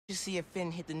Just see if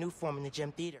Finn hit the new form in the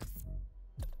gym theater.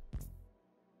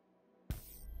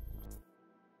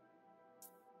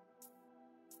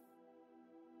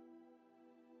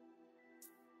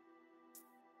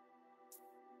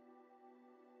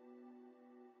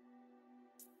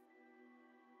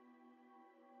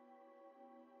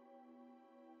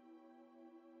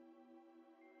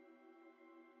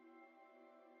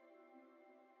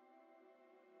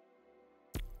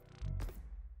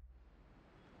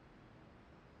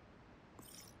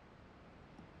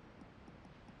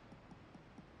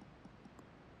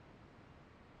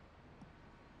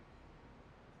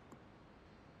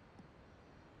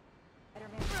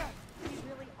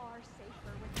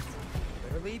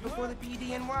 Better leave before the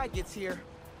PDNY gets here.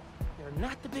 They're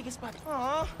not the biggest spot.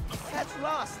 Aw, that's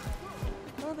lost.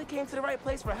 Well, they came to the right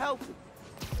place for help.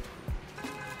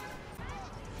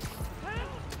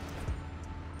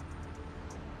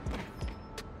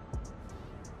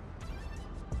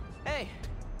 Hey,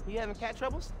 you having cat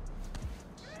troubles?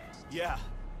 Yeah.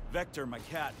 Vector, my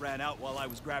cat, ran out while I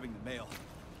was grabbing the mail.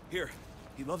 Here,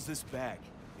 he loves this bag.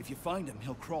 If you find him,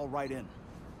 he'll crawl right in.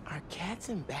 Are cats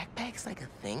in backpacks like a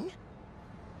thing?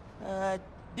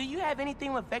 Do you have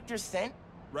anything with Vector's scent?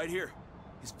 Right here.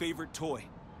 His favorite toy.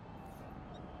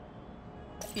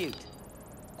 Cute.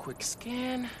 Quick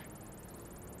scan.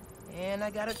 And I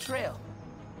got a trail.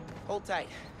 Hold tight.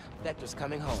 Vector's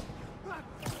coming home.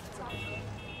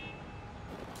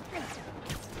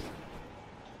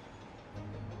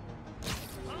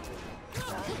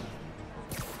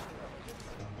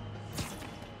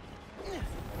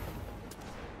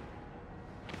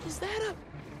 Is that a...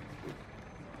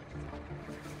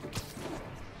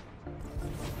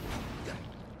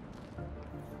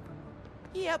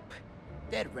 Yep.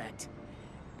 Dead rat.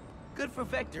 Good for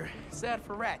Vector, sad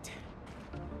for Rat.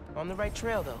 On the right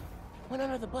trail, though. Went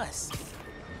under the bus.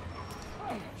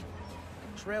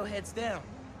 Trail heads down.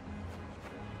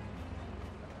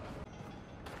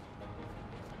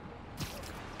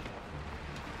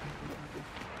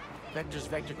 Vector's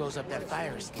vector goes up that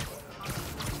fire escape.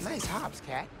 Nice hops,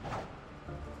 cat.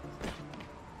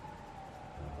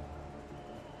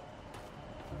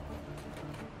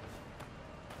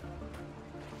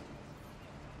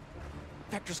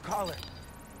 Vector's collar.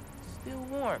 Still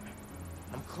warm.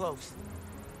 I'm close.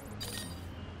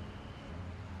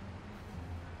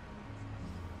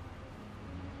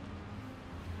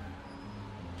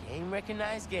 Game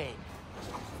recognized game.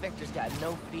 Vector's got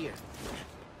no fear.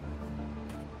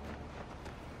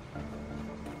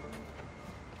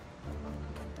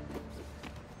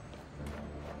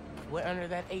 What under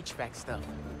that HVAC stuff?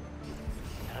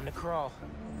 Time to crawl.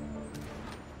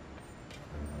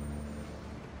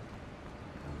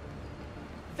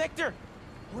 Vector!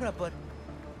 What up, bud?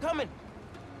 Coming!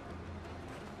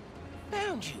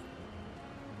 Found you!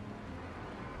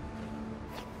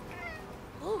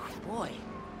 Oh, boy.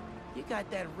 You got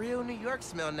that real New York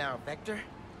smell now, Vector.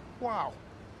 Wow.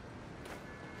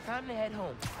 Time to head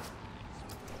home.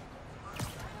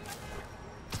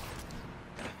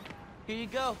 Here you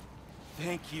go.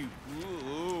 Thank you.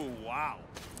 Ooh, wow.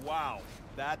 Wow.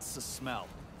 That's the smell.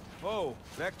 Oh,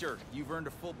 Vector, you've earned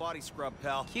a full body scrub,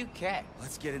 pal. Cute cat.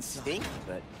 Let's get inside. Stinky,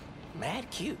 but mad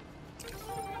cute.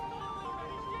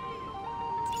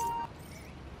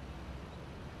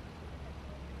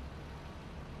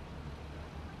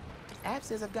 Ab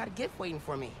says I've got a gift waiting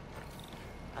for me.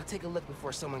 I'll take a look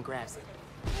before someone grabs it.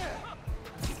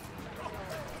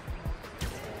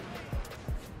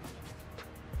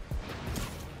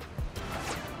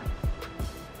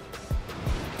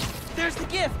 There's the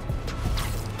gift!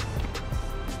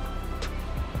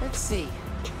 Let's see.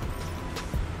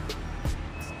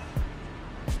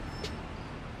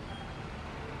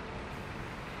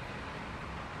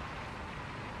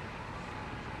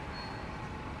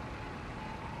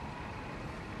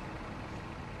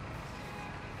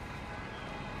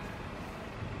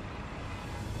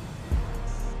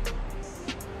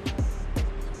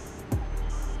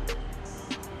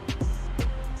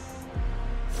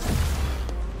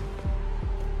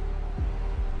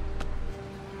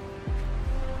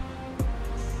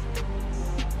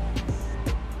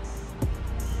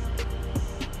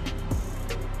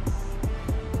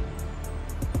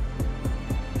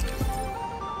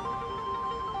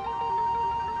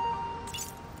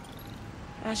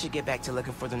 I should get back to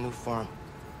looking for the new form.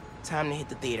 Time to hit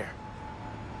the theater.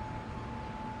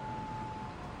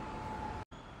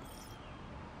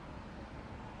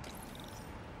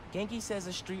 Genki says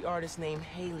a street artist named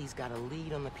Haley's got a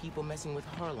lead on the people messing with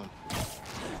Harlem.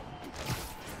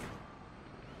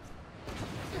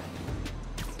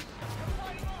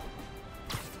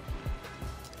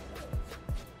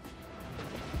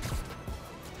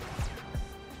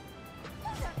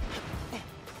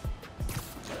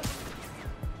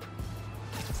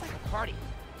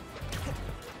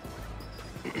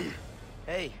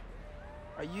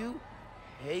 you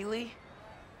Haley?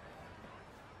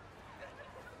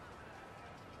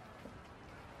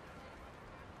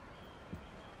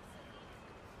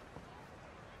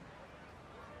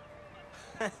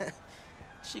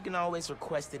 She can always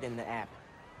request it in the app.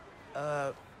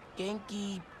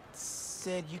 Genki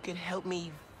said you could help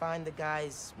me find the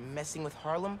guys messing with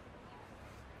Harlem?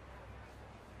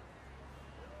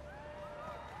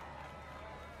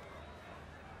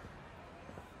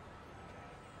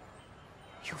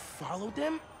 You followed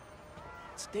them?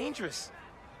 It's dangerous.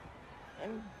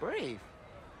 And brave.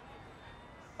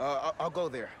 I'll go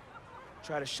there.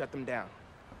 Try to shut them down.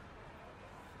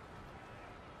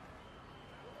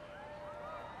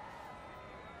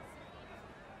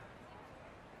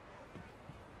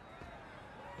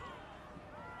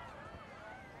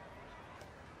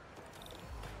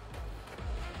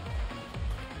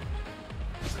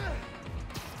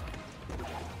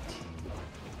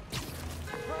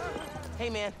 Hey,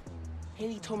 man.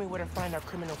 Haley told me where to find our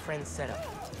criminal friends' setup.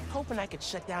 Hoping I could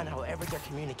shut down however they're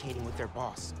communicating with their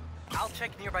boss. I'll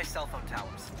check nearby cell phone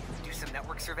towers, do some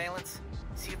network surveillance,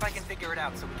 see if I can figure it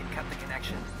out so we can cut the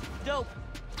connection. Dope.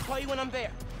 Call you when I'm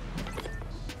there.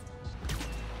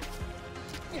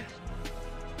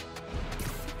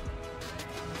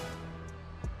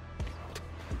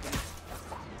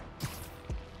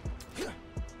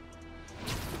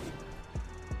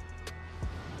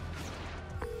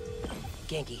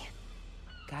 Genki,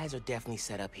 guys are definitely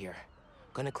set up here.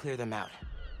 Gonna clear them out.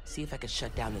 See if I can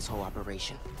shut down this whole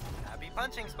operation. Happy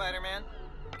punching, Spider-Man.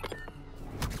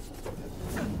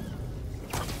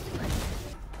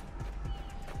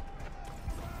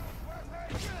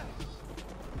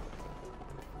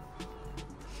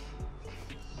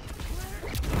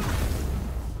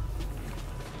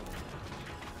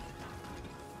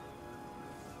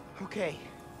 Okay,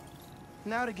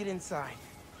 now to get inside.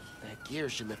 That gear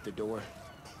should lift the door.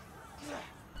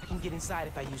 I can get inside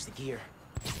if I use the gear.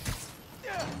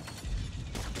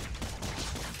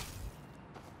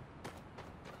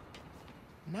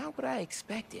 Not what I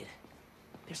expected.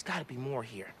 There's gotta be more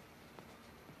here.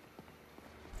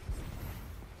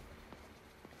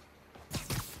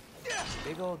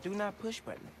 Big old do not push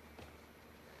button.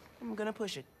 I'm gonna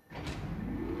push it.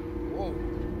 Whoa.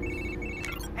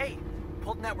 Hey,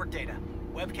 pulled network data.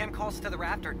 Webcam calls to the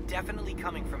raft are definitely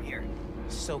coming from here.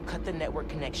 So cut the network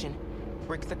connection,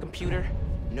 brick the computer,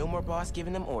 no more boss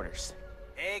giving them orders.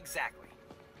 Exactly.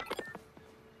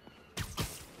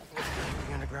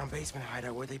 The underground basement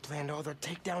hideout where they planned all their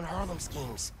takedown Harlem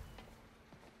schemes.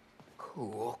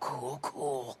 Cool, cool,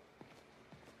 cool.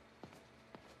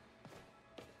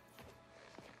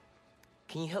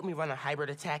 Can you help me run a hybrid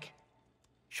attack?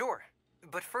 Sure,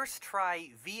 but first try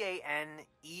VANESSA.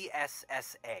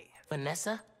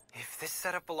 Vanessa? If this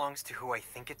setup belongs to who I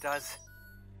think it does...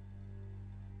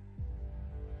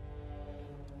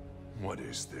 What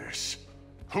is this?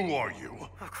 Who are you?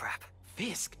 Oh, crap.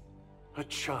 Fisk. A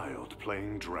child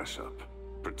playing dress-up,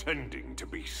 pretending to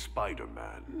be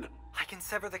Spider-Man. I can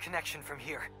sever the connection from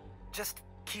here. Just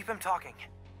keep him talking.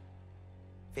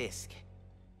 Fisk.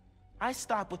 I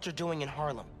stop what you're doing in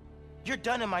Harlem. You're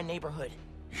done in my neighborhood.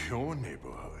 Your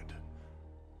neighborhood?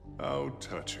 How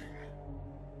touching.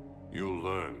 You'll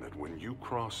learn that when you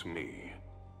cross me,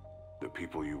 the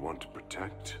people you want to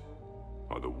protect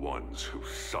are the ones who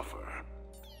suffer.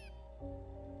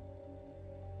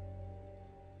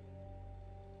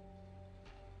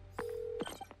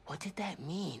 What did that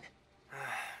mean?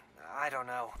 I don't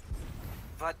know.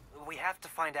 But we have to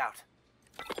find out.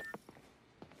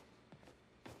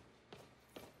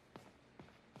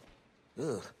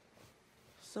 Ugh.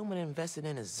 Someone invested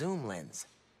in a zoom lens.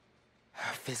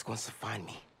 Fisk wants to find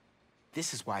me.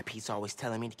 This is why Pete's always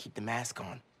telling me to keep the mask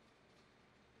on.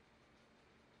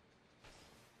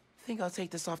 Think I'll take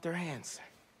this off their hands.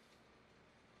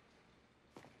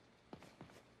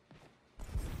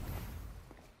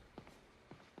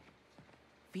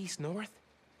 Feast North?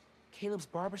 Caleb's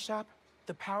barbershop?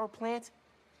 The power plant?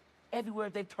 Everywhere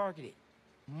they've targeted.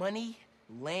 Money,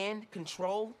 land,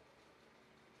 control.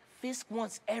 Fisk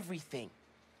wants everything.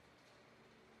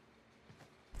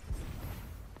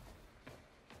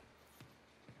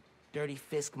 Dirty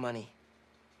Fisk money.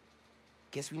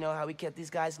 Guess we know how we kept these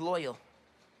guys loyal,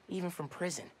 even from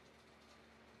prison.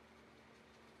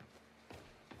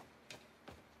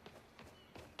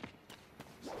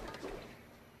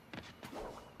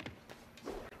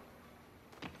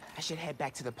 I should head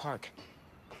back to the park.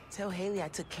 Tell Haley I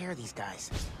took care of these guys.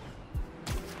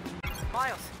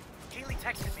 Miles, Haley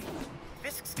texted me.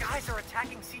 Fisk's guys are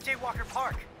attacking CJ Walker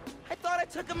Park. I thought I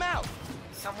took them out.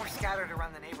 Some were scattered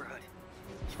around the neighborhood.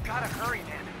 You've gotta hurry,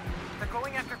 man. They're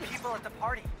going after people at the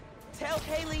party. Tell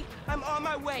Haley I'm on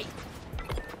my way.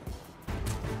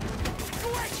 You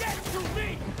ain't getting to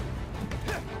me!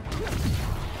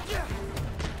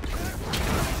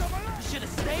 You should have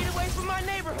stayed away from my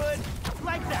neighborhood.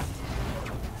 Like that.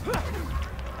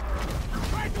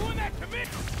 Try doing that to me!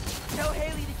 Tell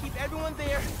Haley to keep everyone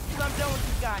there till I'm done with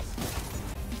you guys.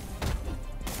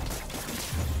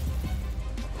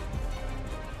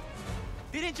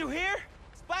 Didn't you hear?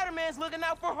 Spider-Man's looking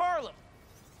out for Harlem.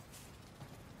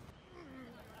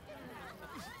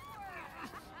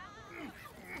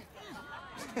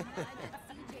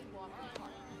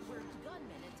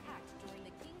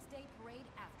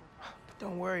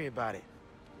 Don't worry about it.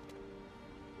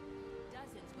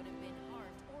 Dozens would have been harmed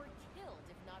or killed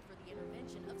if not for the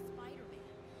intervention of Spider-Man,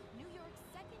 New York's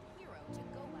second hero to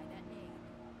go by that name.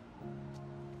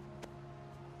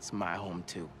 It's my home,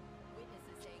 too.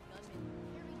 Witnesses say gunmen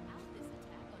carried out this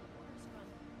attack on orders from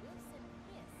Wilson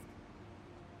Fisk.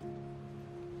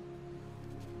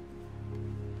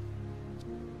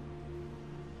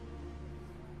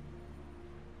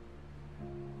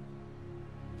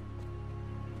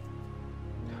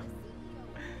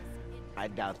 I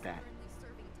doubt that.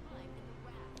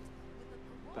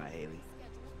 Bye, Haley.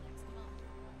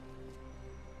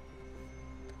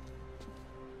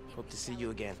 Hope to see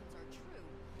you again.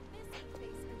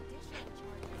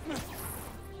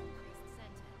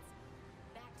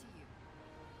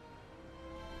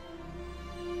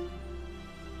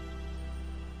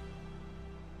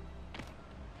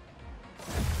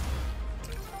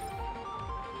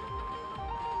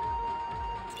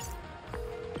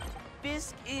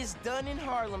 Fisk is done in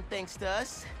Harlem thanks to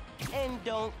us. And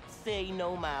don't say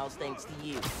no Miles thanks to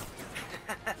you.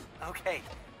 Okay,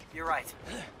 you're right.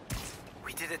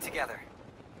 We did it together.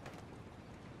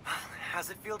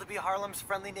 How's it feel to be Harlem's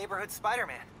friendly neighborhood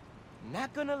Spider-Man?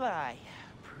 Not gonna lie,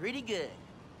 pretty good.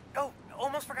 Oh,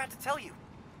 almost forgot to tell you.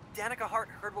 Danica Hart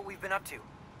heard what we've been up to.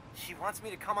 She wants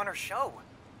me to come on her show.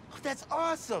 Oh, that's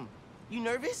awesome. You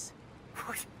nervous?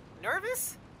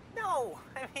 Nervous? No,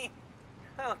 I mean...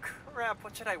 Oh, crap,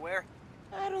 what should I wear?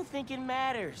 I don't think it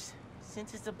matters,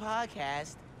 since it's a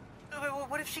podcast.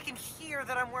 What if she can hear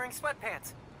that I'm wearing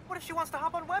sweatpants? What if she wants to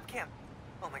hop on webcam?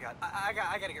 Oh my god, I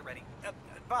gotta get ready.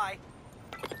 Bye.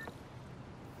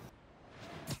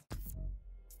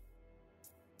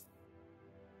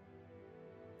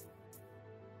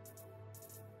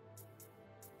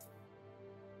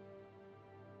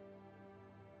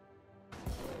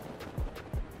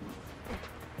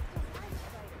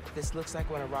 This looks like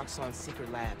one of Roxxon's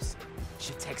secret labs.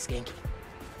 Should text Genki.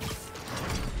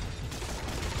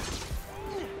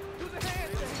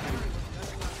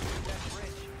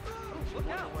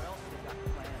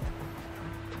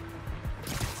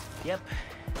 Yep,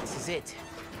 this is it.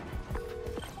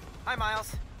 Hi,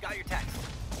 Miles. Got your text.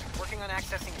 Working on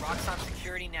accessing Roxxon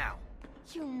security now.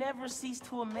 You never cease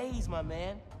to amaze, my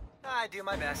man. I do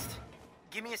my best.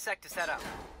 Give me a sec to set up.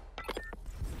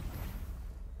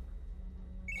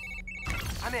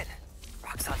 I'm in.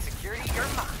 Roxxon security, you're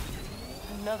mine.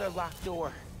 Another locked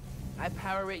door. I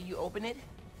power it, you open it?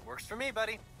 Works for me,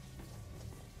 buddy.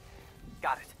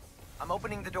 Got it. I'm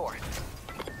opening the door.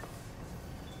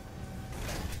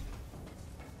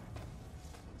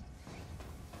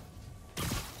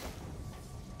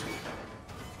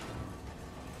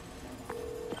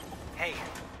 Hey,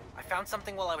 I found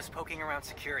something while I was poking around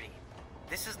security.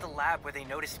 This is the lab where they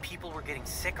noticed people were getting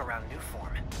sick around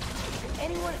Newform. Did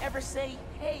anyone ever say,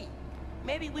 hey,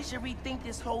 maybe we should rethink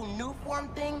this whole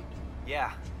Newform thing?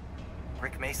 Yeah.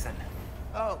 Rick Mason.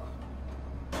 Oh.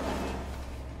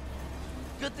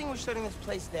 Good thing we're shutting this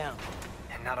place down.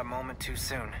 And not a moment too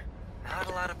soon. Not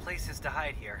a lot of places to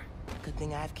hide here. Good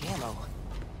thing I have camo.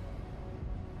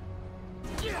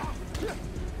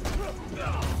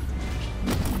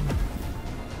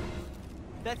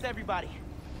 That's everybody.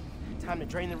 Time to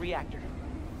drain the reactor.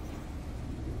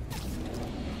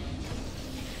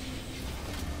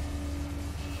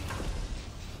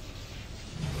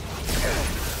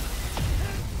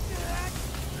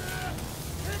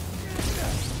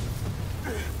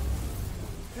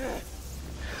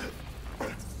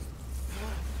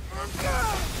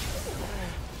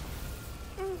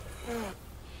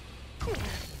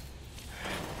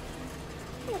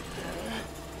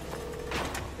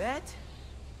 That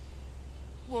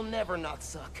will never not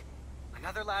suck.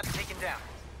 Another lab taken down.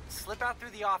 Slip out through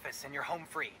the office and you're home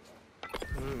free.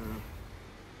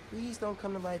 Please don't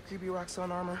come to life, creepy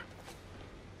Roxxon armor.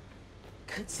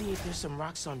 Could see if there's some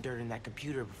Roxxon dirt in that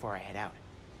computer before I head out.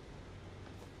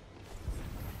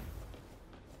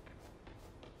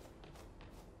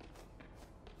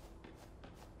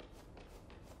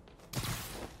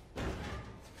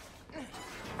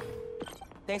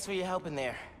 Thanks for your help in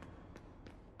there.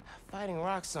 Fighting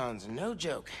Roxxon's no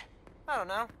joke. I don't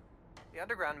know. The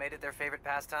Underground made it their favorite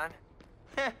pastime.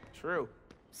 Heh, true.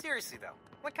 Seriously, though,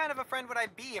 what kind of a friend would I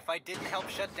be if I didn't help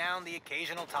shut down the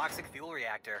occasional toxic fuel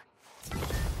reactor?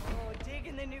 Oh,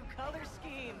 digging the new color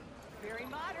scheme. Very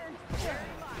modern. Very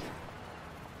modern.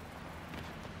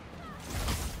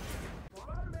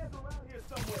 Spider-Man's around here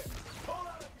somewhere. Hold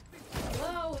on if you see.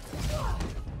 Hello?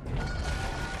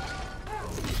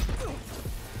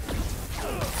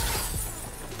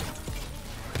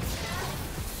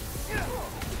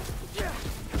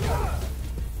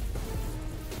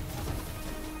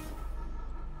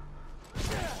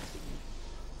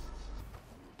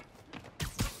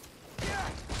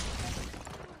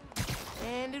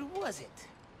 And it wasn't.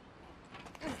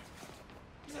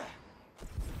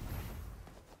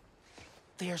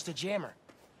 There's the jammer.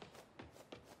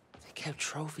 They kept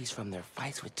trophies from their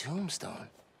fights with Tombstone.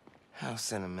 How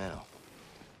sentimental.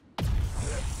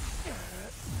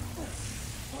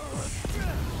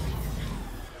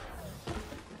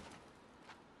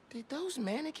 Did those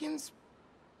mannequins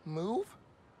move?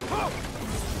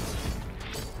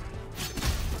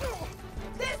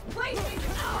 This place is...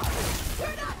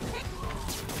 You're not...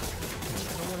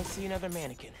 I don't want to see another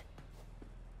mannequin.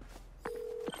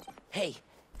 Hey,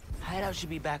 Hideout should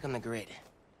be back on the grid.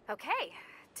 Okay,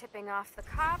 tipping off the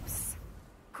cops.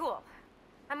 Cool.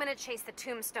 I'm gonna chase the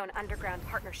Tombstone Underground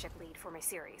Partnership lead for my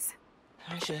series.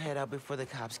 I should head out before the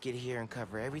cops get here and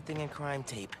cover everything in crime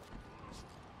tape.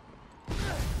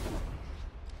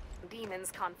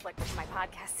 Demons conflict with my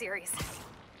podcast series.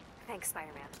 Thanks,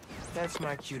 Spider-Man. That's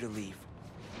my cue to leave.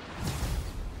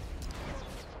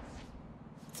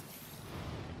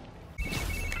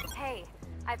 Hey,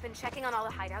 I've been checking on all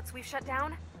the hideouts we've shut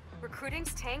down.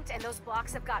 Recruiting's tanked and those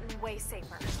blocks have gotten way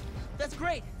safer. That's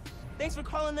great. Thanks for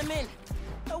calling them in.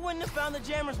 I wouldn't have found the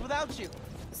jammers without you.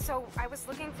 So, I was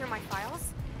looking through my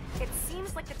files. It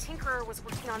seems like the Tinkerer was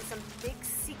working on some big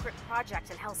secret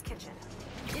project in Hell's Kitchen.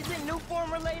 Is it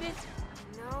Newform related?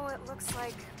 No, it looks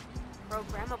like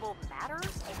programmable matter?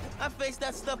 I've faced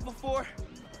that stuff before.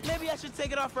 Maybe I should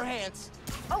take it off her hands.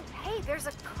 Oh, hey, there's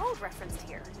a code referenced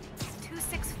here.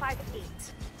 2658.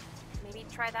 Maybe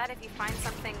try that if you find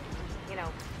something, you know,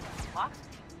 locked?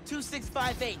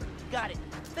 2658. Got it.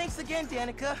 Thanks again,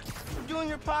 Danica, for doing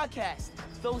your podcast.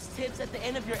 Those tips at the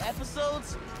end of your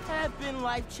episodes have been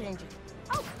life-changing.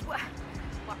 Oh, well,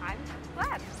 I'm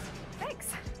glad.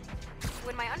 Thanks.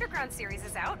 When my Underground series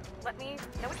is out, let me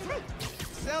know what you think.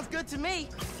 Sounds good to me.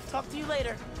 Talk to you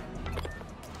later.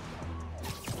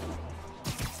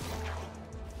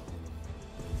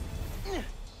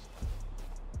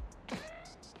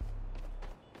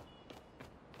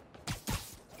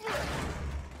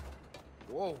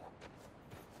 Whoa.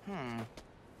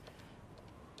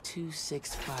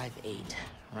 2658,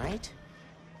 right?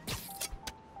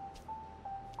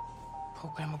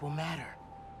 Programmable matter.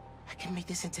 I can make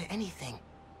this into anything.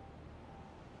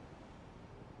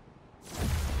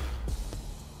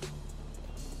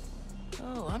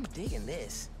 Oh, I'm digging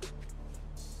this.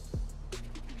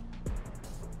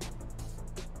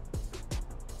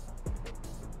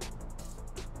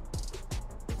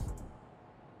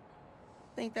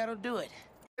 Think that'll do it.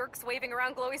 Jerks waving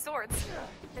around glowy swords.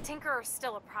 The Tinkerer's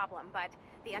still a problem, but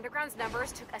the Underground's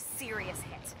numbers took a serious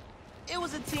hit. It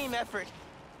was a team effort,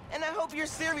 and I hope your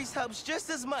series helps just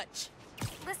as much.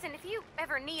 Listen, if you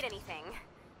ever need anything,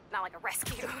 not like a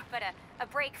rescue, but a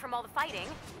break from all the fighting,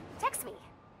 text me.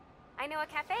 I know a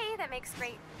cafe that makes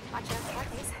great matcha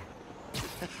lattes.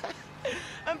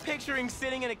 I'm picturing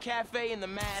sitting in a cafe in the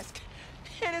mask,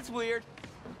 and it's weird.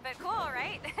 But cool,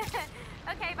 right?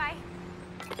 Okay, bye.